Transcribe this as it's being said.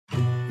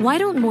Why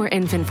don't more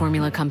infant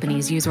formula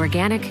companies use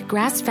organic,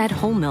 grass-fed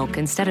whole milk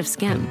instead of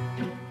skim?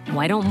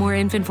 Why don't more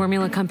infant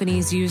formula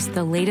companies use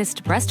the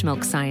latest breast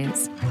milk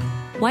science?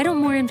 Why don't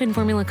more infant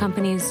formula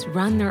companies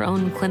run their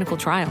own clinical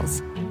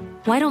trials?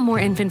 Why don't more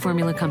infant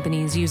formula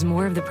companies use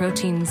more of the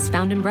proteins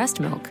found in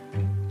breast milk?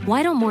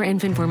 Why don't more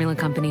infant formula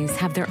companies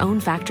have their own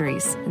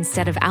factories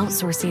instead of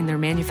outsourcing their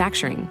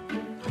manufacturing?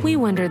 We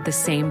wondered the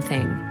same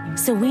thing.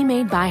 So we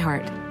made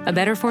ByHeart, a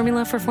better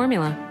formula for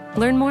formula.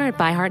 Learn more at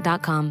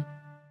byheart.com.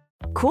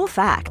 Cool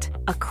fact,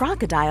 a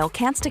crocodile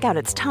can't stick out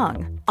its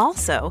tongue.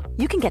 Also,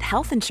 you can get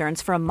health insurance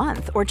for a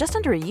month or just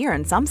under a year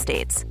in some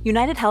states.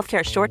 United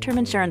Healthcare short-term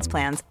insurance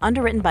plans,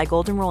 underwritten by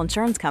Golden Rule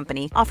Insurance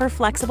Company, offer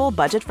flexible,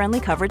 budget-friendly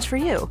coverage for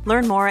you.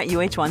 Learn more at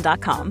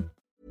uh1.com.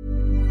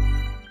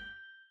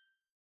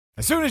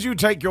 As soon as you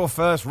take your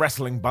first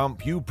wrestling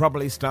bump, you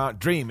probably start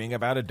dreaming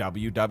about a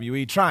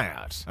WWE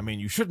tryout. I mean,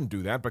 you shouldn't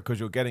do that because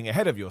you're getting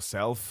ahead of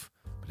yourself.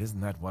 But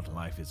isn't that what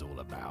life is all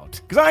about?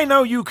 Because I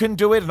know you can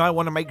do it, and I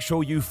want to make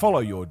sure you follow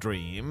your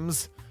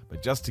dreams.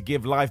 But just to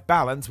give life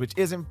balance, which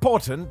is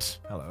important...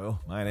 Hello,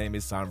 my name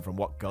is Sam from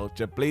What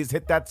Culture. Please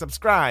hit that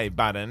subscribe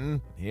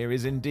button. Here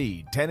is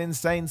indeed 10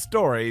 insane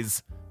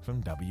stories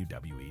from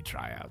WWE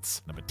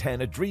tryouts. Number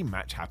 10, a dream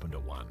match happened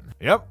at one.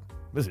 Yep.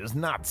 This is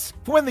nuts.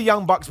 For when the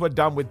Young Bucks were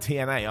done with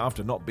TNA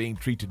after not being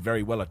treated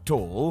very well at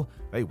all,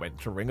 they went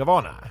to Ring of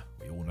Honor.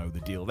 We all know the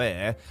deal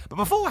there. But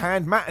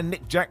beforehand, Matt and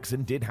Nick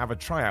Jackson did have a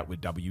tryout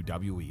with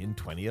WWE in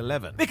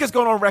 2011. Nick has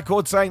gone on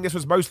record saying this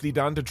was mostly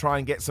done to try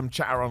and get some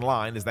chatter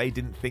online, as they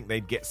didn't think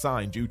they'd get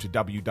signed due to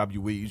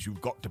WWE's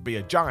 "you've got to be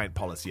a giant"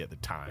 policy at the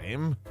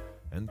time.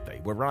 And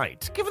they were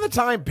right. Given the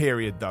time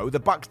period, though, the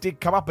Bucks did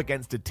come up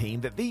against a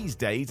team that these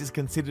days is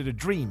considered a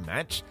dream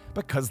match,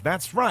 because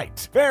that's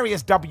right.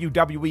 Various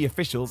WWE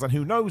officials, and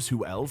who knows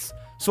who else,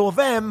 saw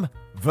them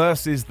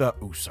versus the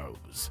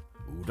Usos.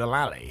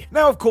 Oodalally.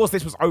 Now, of course,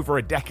 this was over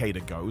a decade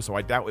ago, so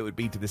I doubt it would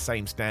be to the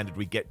same standard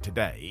we get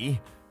today.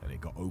 And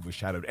it got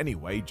overshadowed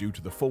anyway due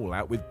to the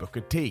fallout with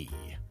Booker T.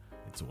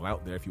 It's all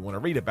out there if you want to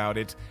read about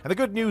it. And the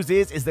good news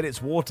is that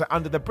it's water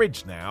under the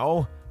bridge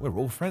now. We're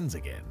all friends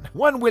again.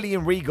 One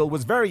William Regal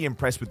was very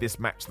impressed with this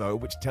match, though,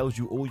 which tells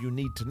you all you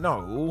need to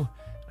know.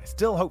 I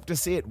still hope to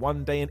see it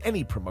one day in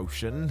any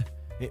promotion.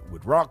 It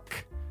would rock.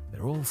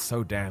 They're all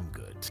so damn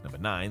good. Number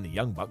 9, the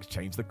Young Bucks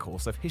changed the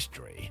course of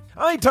history.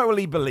 I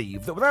totally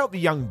believe that without the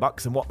Young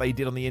Bucks and what they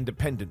did on the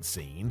independent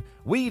scene,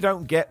 we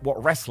don't get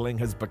what wrestling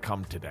has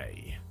become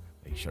today.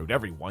 They showed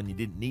everyone you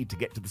didn't need to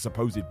get to the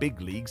supposed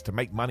big leagues to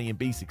make money and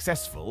be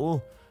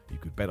successful. You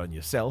could bet on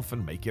yourself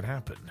and make it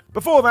happen.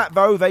 Before that,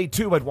 though, they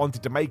too had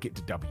wanted to make it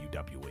to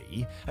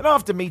WWE, and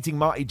after meeting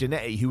Marty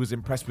Jannetty, who was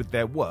impressed with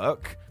their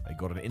work, they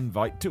got an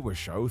invite to a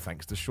show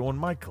thanks to Shawn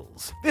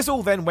Michaels. This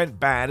all then went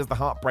bad as the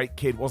Heartbreak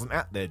Kid wasn't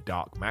at their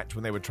dark match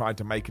when they were trying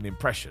to make an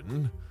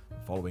impression.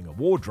 Following a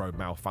wardrobe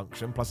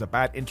malfunction plus a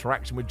bad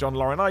interaction with John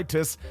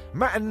Laurinaitis,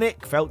 Matt and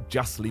Nick felt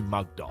justly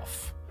mugged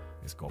off.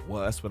 This got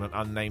worse when an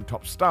unnamed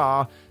top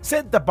star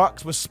said the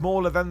Bucks were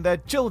smaller than their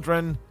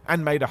children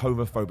and made a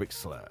homophobic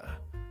slur.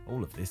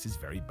 All of this is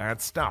very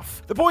bad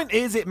stuff. The point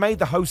is, it made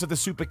the host of the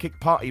Superkick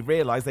party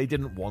realize they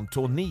didn't want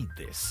or need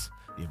this.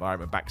 The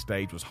environment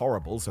backstage was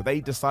horrible, so they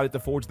decided to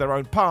forge their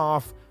own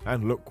path,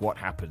 and look what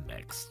happened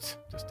next.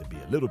 Just to be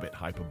a little bit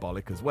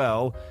hyperbolic as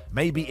well,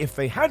 maybe if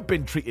they had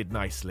been treated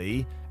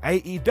nicely,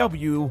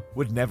 AEW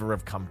would never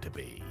have come to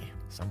be.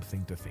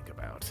 Something to think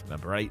about.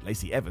 Number 8,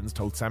 Lacey Evans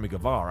told Sammy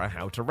Guevara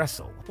how to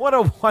wrestle. What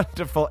a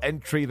wonderful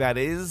entry that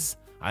is.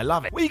 I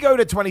love it. We go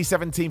to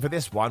 2017 for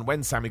this one,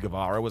 when Sammy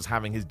Guevara was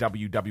having his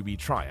WWE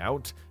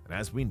tryout, and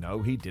as we know,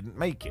 he didn't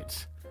make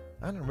it.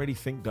 I don't really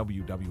think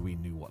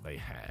WWE knew what they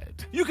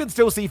had. You can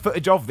still see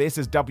footage of this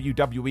as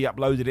WWE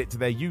uploaded it to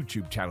their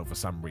YouTube channel for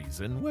some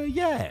reason,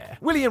 where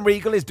William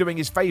Regal is doing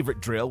his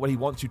favourite drill when he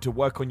wants you to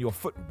work on your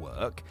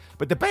footwork,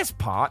 but the best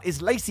part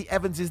is Lacey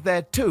Evans is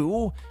there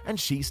too, and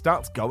she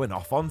starts going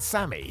off on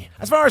Sammy.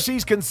 As far as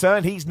she's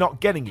concerned, he's not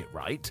getting it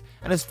right,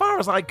 and as far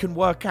as I can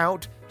work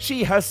out,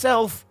 she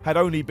herself had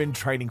only been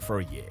training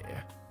for a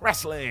year.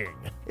 Wrestling!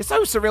 It's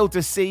so surreal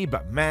to see,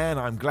 but man,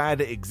 I'm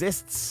glad it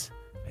exists.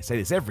 I say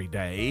this every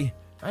day.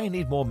 I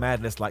need more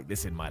madness like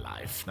this in my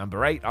life.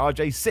 Number 8,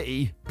 RJ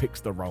City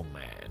picks the wrong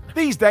man.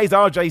 These days,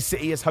 RJ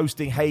City is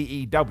hosting Hey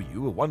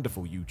EW, a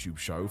wonderful YouTube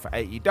show for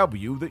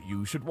AEW that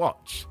you should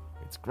watch.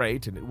 It's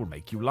great and it will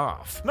make you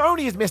laugh. Not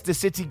only is Mr.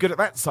 City good at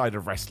that side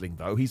of wrestling,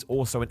 though, he's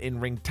also an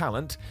in-ring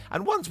talent,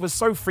 and once was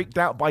so freaked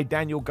out by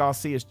Daniel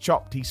Garcia's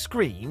chop, he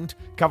screamed,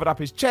 covered up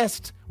his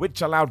chest,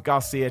 which allowed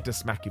Garcia to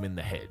smack him in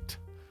the head.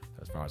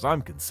 As far as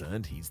I'm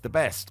concerned, he's the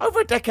best. Over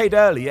a decade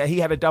earlier, he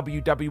had a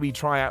WWE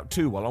tryout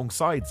too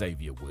alongside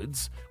Xavier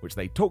Woods, which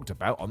they talked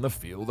about on the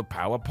Feel the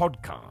Power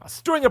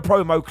podcast. During a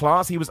promo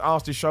class, he was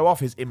asked to show off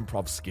his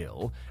improv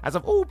skill, as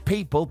of all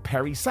people,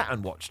 Perry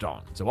Saturn watched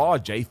on, so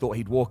RJ thought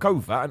he'd walk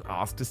over and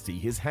ask to see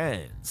his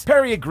hands.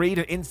 Perry agreed,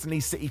 and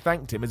instantly City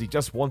thanked him as he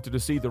just wanted to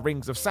see the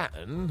rings of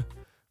Saturn,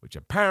 which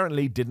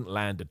apparently didn't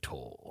land at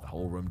all. The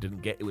whole room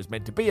didn't get it was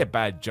meant to be a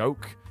bad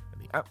joke,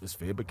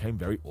 atmosphere became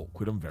very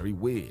awkward and very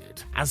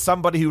weird. As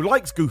somebody who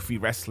likes goofy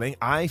wrestling,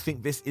 I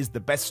think this is the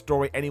best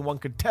story anyone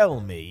could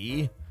tell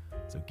me.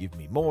 So give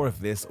me more of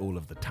this all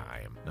of the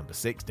time. Number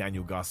 6,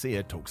 Daniel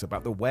Garcia talks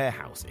about the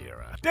warehouse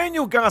era.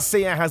 Daniel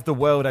Garcia has the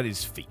world at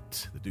his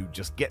feet. The dude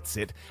just gets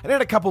it. And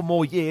in a couple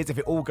more years, if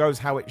it all goes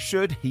how it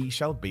should, he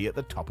shall be at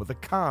the top of the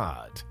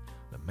card.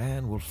 The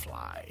man will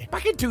fly.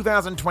 Back in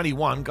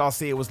 2021,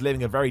 Garcia was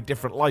living a very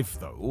different life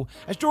though,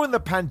 as during the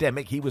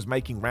pandemic he was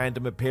making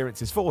random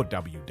appearances for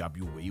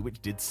WWE,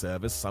 which did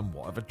serve as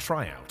somewhat of a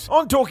tryout.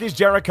 On Talk Is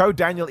Jericho,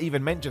 Daniel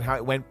even mentioned how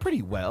it went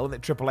pretty well and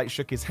that Triple H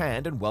shook his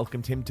hand and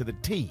welcomed him to the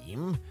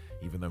team,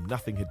 even though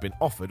nothing had been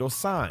offered or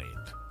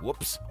signed.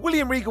 Whoops.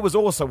 William Regal was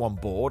also on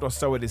board, or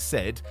so it is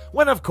said,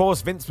 when of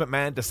course Vince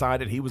McMahon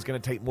decided he was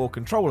going to take more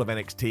control of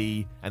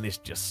NXT, and this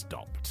just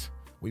stopped.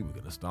 We were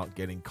going to start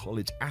getting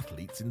college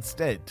athletes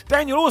instead.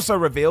 Daniel also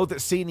revealed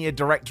that Senior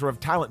Director of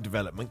Talent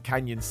Development,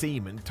 Canyon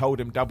Seaman,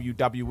 told him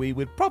WWE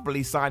would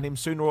probably sign him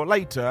sooner or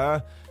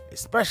later,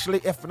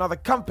 especially if another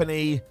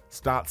company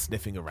starts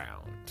sniffing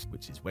around.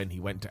 Which is when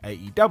he went to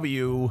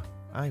AEW.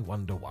 I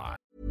wonder why.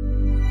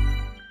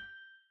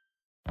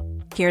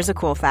 Here's a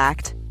cool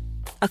fact.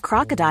 A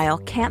crocodile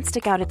can't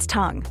stick out its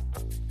tongue.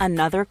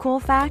 Another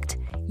cool fact,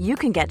 you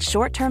can get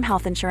short-term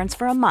health insurance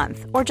for a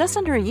month or just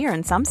under a year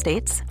in some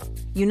states.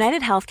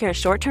 United Healthcare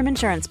short-term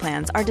insurance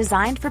plans are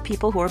designed for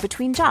people who are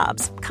between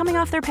jobs, coming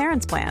off their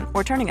parents' plan,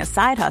 or turning a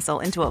side hustle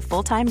into a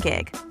full-time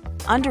gig.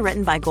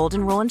 Underwritten by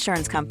Golden Rule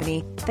Insurance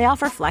Company, they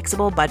offer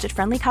flexible,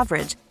 budget-friendly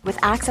coverage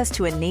with access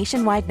to a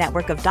nationwide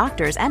network of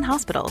doctors and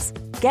hospitals.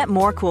 Get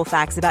more cool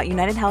facts about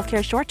United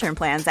Healthcare short-term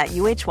plans at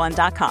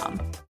uh1.com.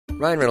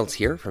 Ryan Reynolds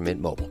here from Mint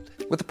Mobile.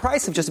 With the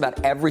price of just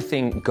about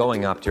everything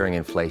going up during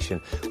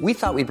inflation, we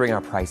thought we'd bring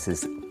our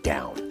prices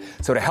down.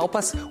 So to help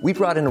us, we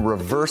brought in a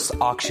reverse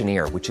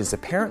auctioneer, which is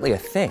apparently a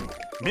thing.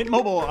 Mint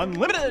Mobile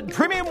Unlimited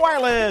Premium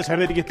Wireless. How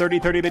to get 30,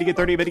 30, bit to get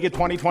 30, bit to get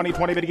 20, 20,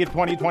 20, bit to get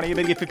 20, 20,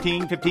 bit to get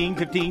 15, 15,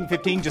 15,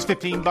 15, just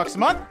 $15 a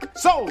month?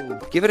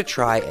 Sold! Give it a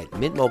try at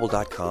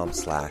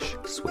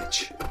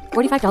mintmobile.com/switch.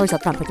 $45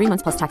 up front for 3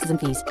 months plus taxes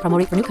and fees. Promo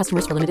rate for new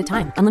customers for limited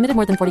time. Unlimited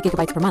more than 40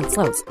 gigabytes per month.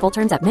 Slows full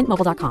terms at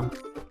mintmobile.com.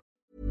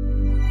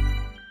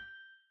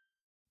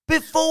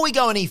 Before we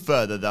go any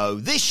further, though,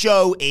 this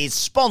show is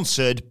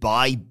sponsored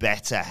by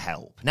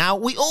BetterHelp. Now,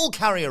 we all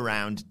carry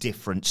around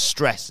different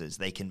stressors.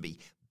 They can be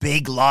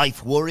big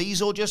life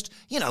worries or just,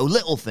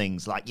 little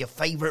things like your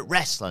favorite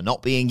wrestler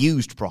not being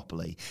used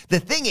properly. The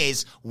thing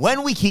is,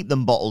 when we keep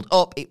them bottled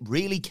up, it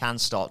really can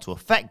start to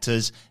affect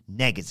us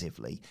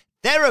negatively.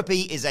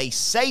 Therapy is a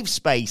safe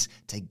space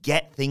to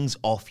get things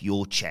off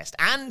your chest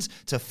and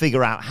to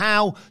figure out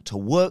how to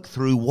work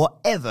through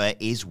whatever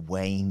is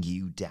weighing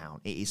you down.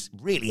 It is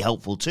really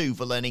helpful too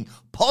for learning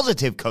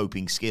positive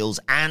coping skills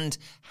and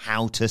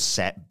how to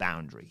set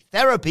boundaries.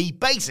 Therapy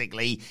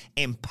basically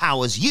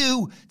empowers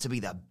you to be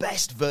the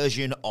best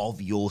version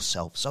of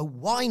yourself. So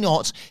why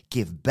not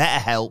give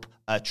BetterHelp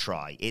a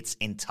try? It's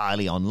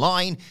entirely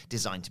online,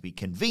 designed to be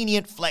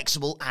convenient,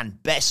 flexible,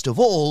 and best of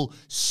all,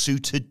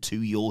 suited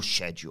to your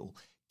schedule.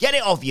 Get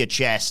it off your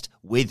chest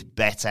with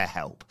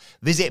BetterHelp.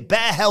 Visit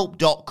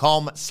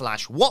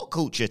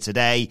betterhelp.com/whatculture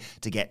today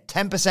to get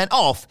 10%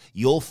 off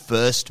your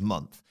first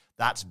month.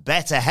 That's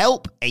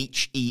BetterHelp,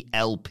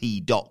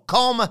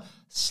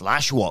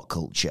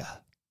 HELP.com/whatculture.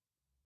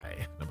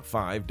 Number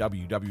 5,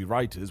 WWE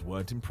writers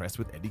weren't impressed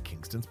with Eddie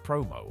Kingston's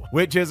promo,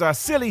 which is a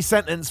silly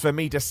sentence for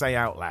me to say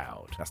out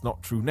loud. That's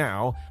not true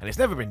now, and it's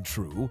never been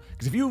true,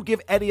 because if you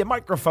give Eddie a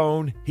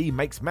microphone, he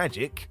makes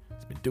magic.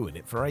 He's been doing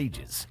it for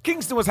ages.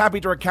 Kingston was happy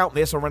to recount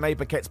this on Renee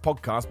Paquette's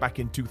podcast back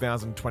in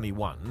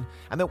 2021,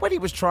 and that when he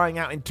was trying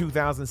out in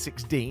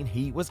 2016,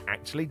 he was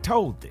actually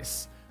told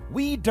this.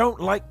 "We don't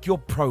like your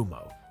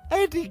promo.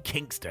 Eddie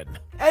Kingston."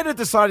 Ed had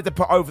decided to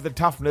put over the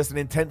toughness and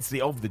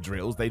intensity of the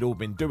drills they'd all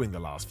been doing the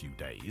last few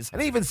days,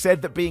 and even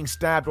said that being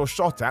stabbed or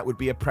shot at would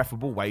be a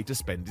preferable way to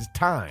spend his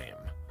time.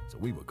 So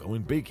we were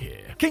going big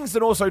here.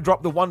 Kingston also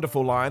dropped the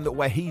wonderful line that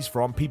where he's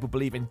from, people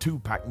believe in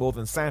Tupac more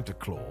than Santa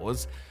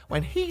Claus,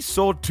 when he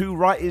saw two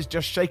writers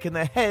just shaking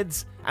their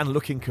heads and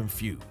looking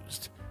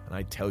confused. And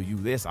I tell you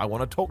this, I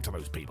want to talk to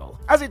those people.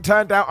 As it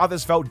turned out,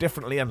 others felt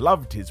differently and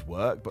loved his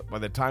work, but by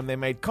the time they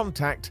made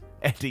contact,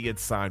 Eddie had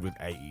signed with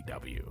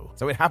AEW.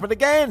 So it happened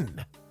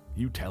again.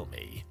 You tell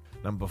me.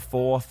 Number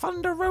 4,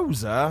 Thunder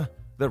Rosa,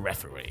 the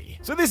referee.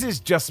 So this is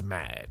just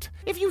mad.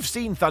 If you've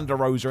seen Thunder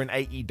Rosa in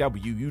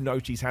AEW, you know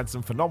she's had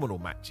some phenomenal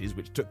matches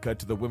which took her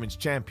to the Women's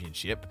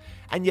Championship,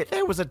 and yet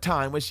there was a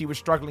time when she was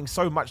struggling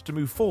so much to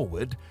move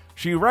forward,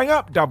 she rang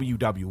up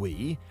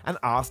WWE and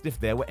asked if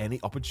there were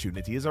any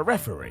opportunity as a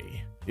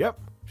referee.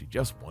 Yep, she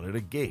just wanted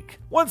a gig.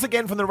 Once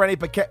again from the Renee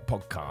Paquette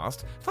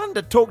podcast,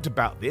 Thunder talked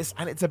about this,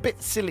 and it's a bit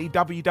silly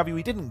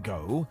WWE didn't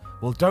go,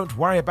 "Well, don't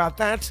worry about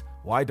that.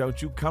 Why don't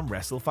you come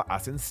wrestle for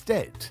us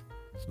instead?"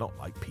 It's not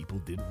like people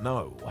didn't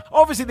know.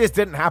 Obviously this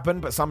didn't happen,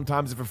 but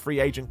sometimes if a free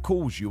agent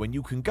calls you and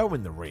you can go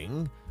in the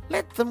ring,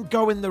 let them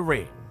go in the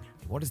ring.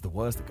 What is the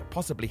worst that could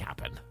possibly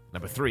happen?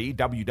 Number 3,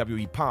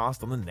 WWE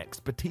passed on the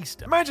next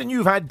Batista. Imagine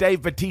you've had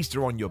Dave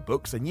Batista on your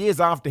books, and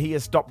years after he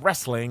has stopped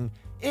wrestling,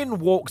 in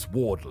walks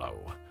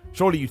Wardlow.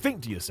 Surely you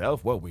think to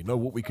yourself, well, we know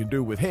what we can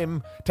do with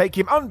him, take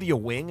him under your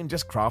wing and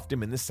just craft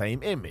him in the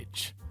same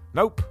image.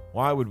 Nope,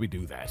 why would we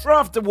do that? For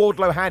after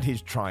Wardlow had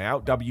his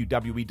tryout,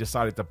 WWE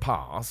decided to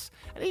pass,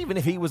 and even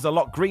if he was a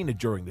lot greener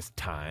during this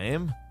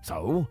time,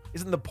 so,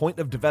 isn't the point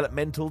of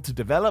developmental to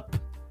develop?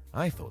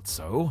 I thought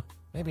so.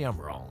 Maybe I'm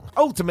wrong.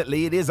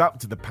 Ultimately, it is up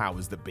to the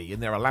powers that be,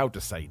 and they're allowed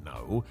to say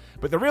no,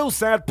 but the real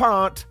sad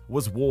part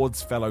was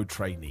Ward's fellow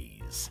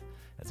trainees.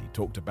 As he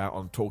talked about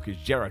on Talk is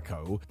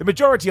Jericho, the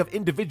majority of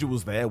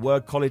individuals there were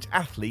college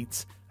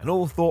athletes, and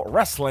all thought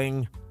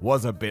wrestling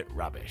was a bit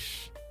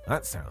rubbish.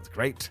 That sounds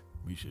great.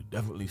 We should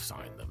definitely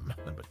sign them.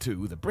 Number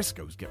 2, the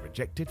Briscoes get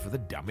rejected for the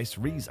dumbest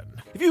reason.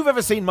 If you've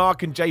ever seen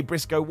Mark and Jay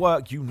Briscoe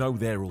work, you know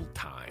they're all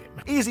time.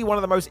 Easily one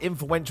of the most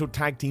influential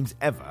tag teams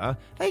ever,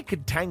 they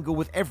could tangle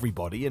with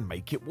everybody and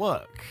make it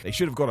work. They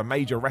should have got a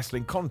major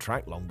wrestling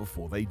contract long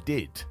before they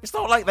did. It's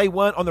not like they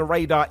weren't on the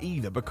radar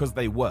either, because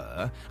they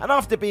were, and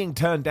after being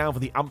turned down for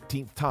the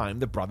umpteenth time,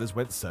 the brothers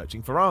went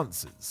searching for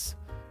answers.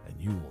 And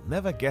you will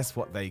never guess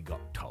what they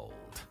got told.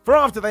 For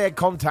after they had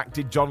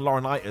contacted John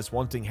Laurinaitis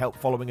wanting help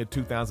following a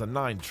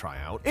 2009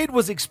 tryout, it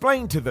was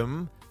explained to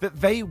them that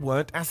they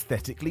weren't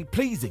aesthetically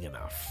pleasing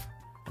enough.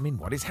 I mean,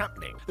 what is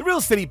happening? The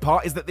real silly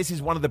part is that this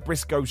is one of the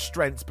Briscoes'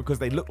 strengths because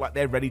they look like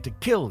they're ready to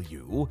kill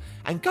you,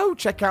 and go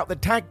check out the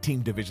tag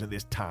team division at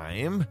this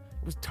time.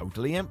 It was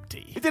totally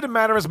empty. It didn't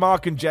matter as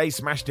Mark and Jay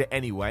smashed it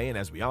anyway, and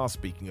as we are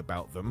speaking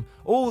about them,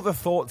 all the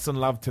thoughts and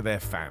love to their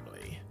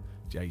family.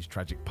 Jay's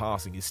tragic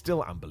passing is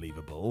still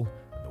unbelievable,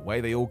 and the way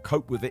they all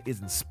cope with it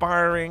is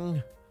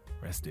inspiring.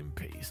 Rest in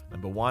peace.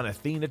 Number 1,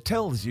 Athena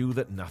tells you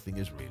that nothing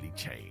has really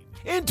changed.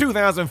 In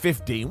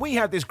 2015, we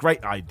had this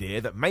great idea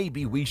that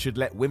maybe we should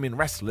let women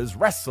wrestlers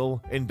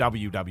wrestle in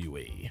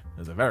WWE. It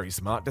was a very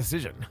smart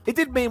decision. It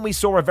did mean we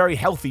saw a very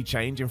healthy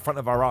change in front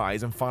of our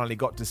eyes and finally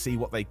got to see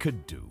what they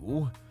could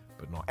do,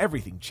 but not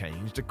everything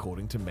changed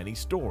according to many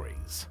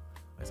stories.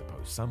 I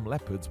suppose some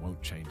leopards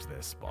won't change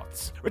their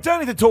spots.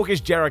 Returning to Talk is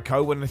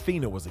Jericho when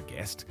Athena was a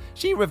guest,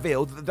 she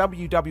revealed that the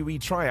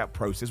WWE tryout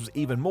process was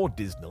even more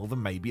dismal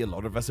than maybe a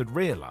lot of us had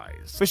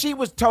realized. For she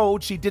was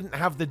told she didn't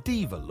have the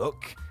diva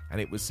look, and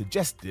it was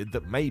suggested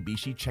that maybe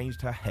she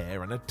changed her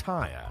hair and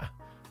attire.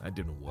 That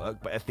didn't work,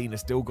 but Athena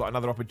still got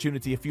another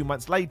opportunity a few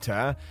months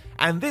later,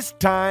 and this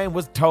time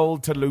was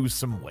told to lose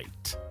some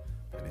weight.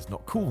 That is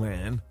not cool,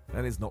 Anne.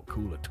 That is not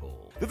cool at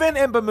all. The then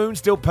Ember Moon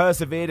still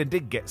persevered and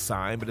did get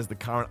signed, but as the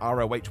current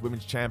ROH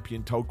Women's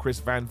Champion told Chris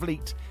Van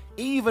Vliet,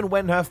 even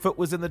when her foot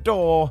was in the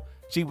door,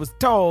 she was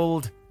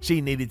told she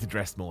needed to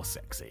dress more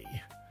sexy.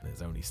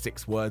 There's only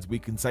 6 words we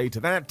can say to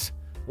that.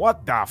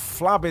 What the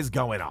flub is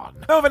going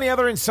on? Know of any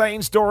other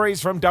insane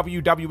stories from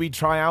WWE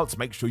tryouts?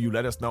 Make sure you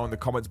let us know in the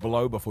comments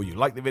below before you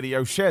like the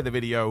video, share the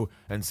video,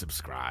 and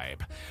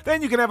subscribe.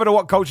 Then you can head over to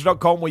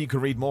whatculture.com where you can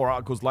read more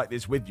articles like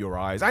this with your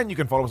eyes, and you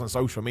can follow us on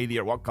social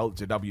media at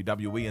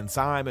WhatCultureWWE and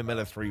Simon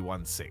Miller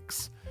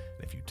 316.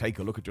 And if you take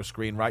a look at your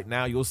screen right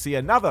now, you'll see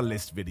another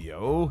list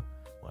video.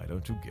 Why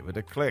don't you give it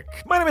a click?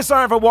 My name is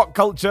Simon for What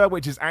Culture,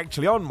 which is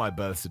actually on my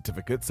birth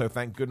certificate, so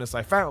thank goodness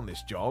I found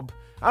this job.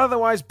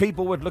 Otherwise,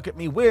 people would look at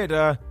me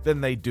weirder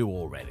than they do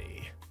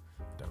already.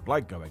 I don't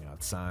like going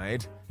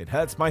outside. It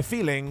hurts my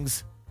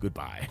feelings.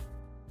 Goodbye.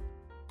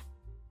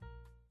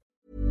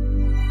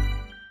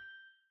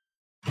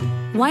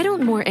 Why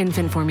don't more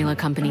infant formula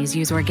companies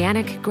use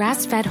organic,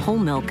 grass-fed whole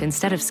milk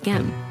instead of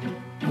skim?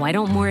 Why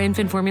don't more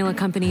infant formula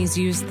companies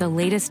use the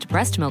latest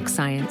breast milk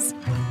science?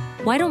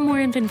 Why don't more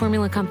infant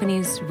formula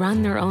companies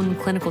run their own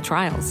clinical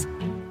trials?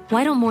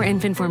 Why don't more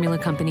infant formula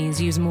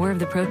companies use more of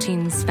the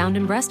proteins found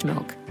in breast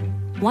milk?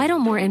 Why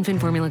don't more infant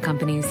formula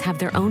companies have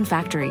their own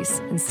factories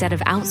instead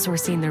of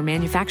outsourcing their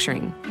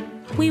manufacturing?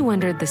 We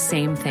wondered the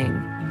same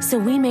thing. So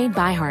we made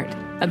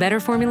ByHeart, a better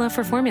formula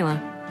for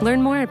formula.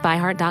 Learn more at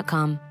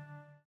byheart.com.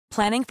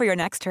 Planning for your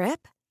next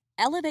trip?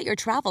 Elevate your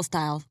travel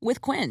style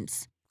with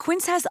Quince.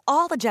 Quince has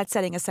all the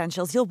jet-setting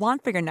essentials you'll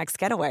want for your next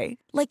getaway,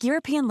 like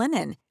European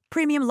linen,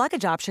 premium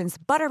luggage options,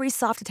 buttery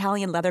soft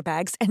Italian leather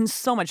bags, and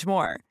so much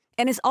more.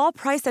 And is all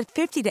priced at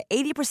 50 to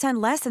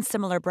 80% less than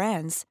similar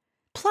brands.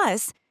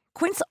 Plus,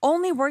 Quince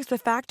only works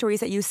with factories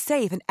that use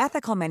safe and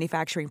ethical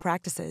manufacturing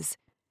practices.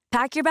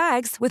 Pack your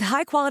bags with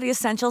high-quality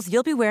essentials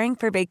you'll be wearing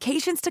for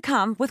vacations to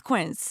come with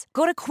Quince.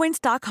 Go to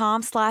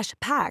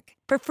quince.com/pack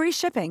for free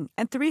shipping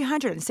and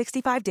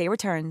 365-day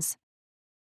returns.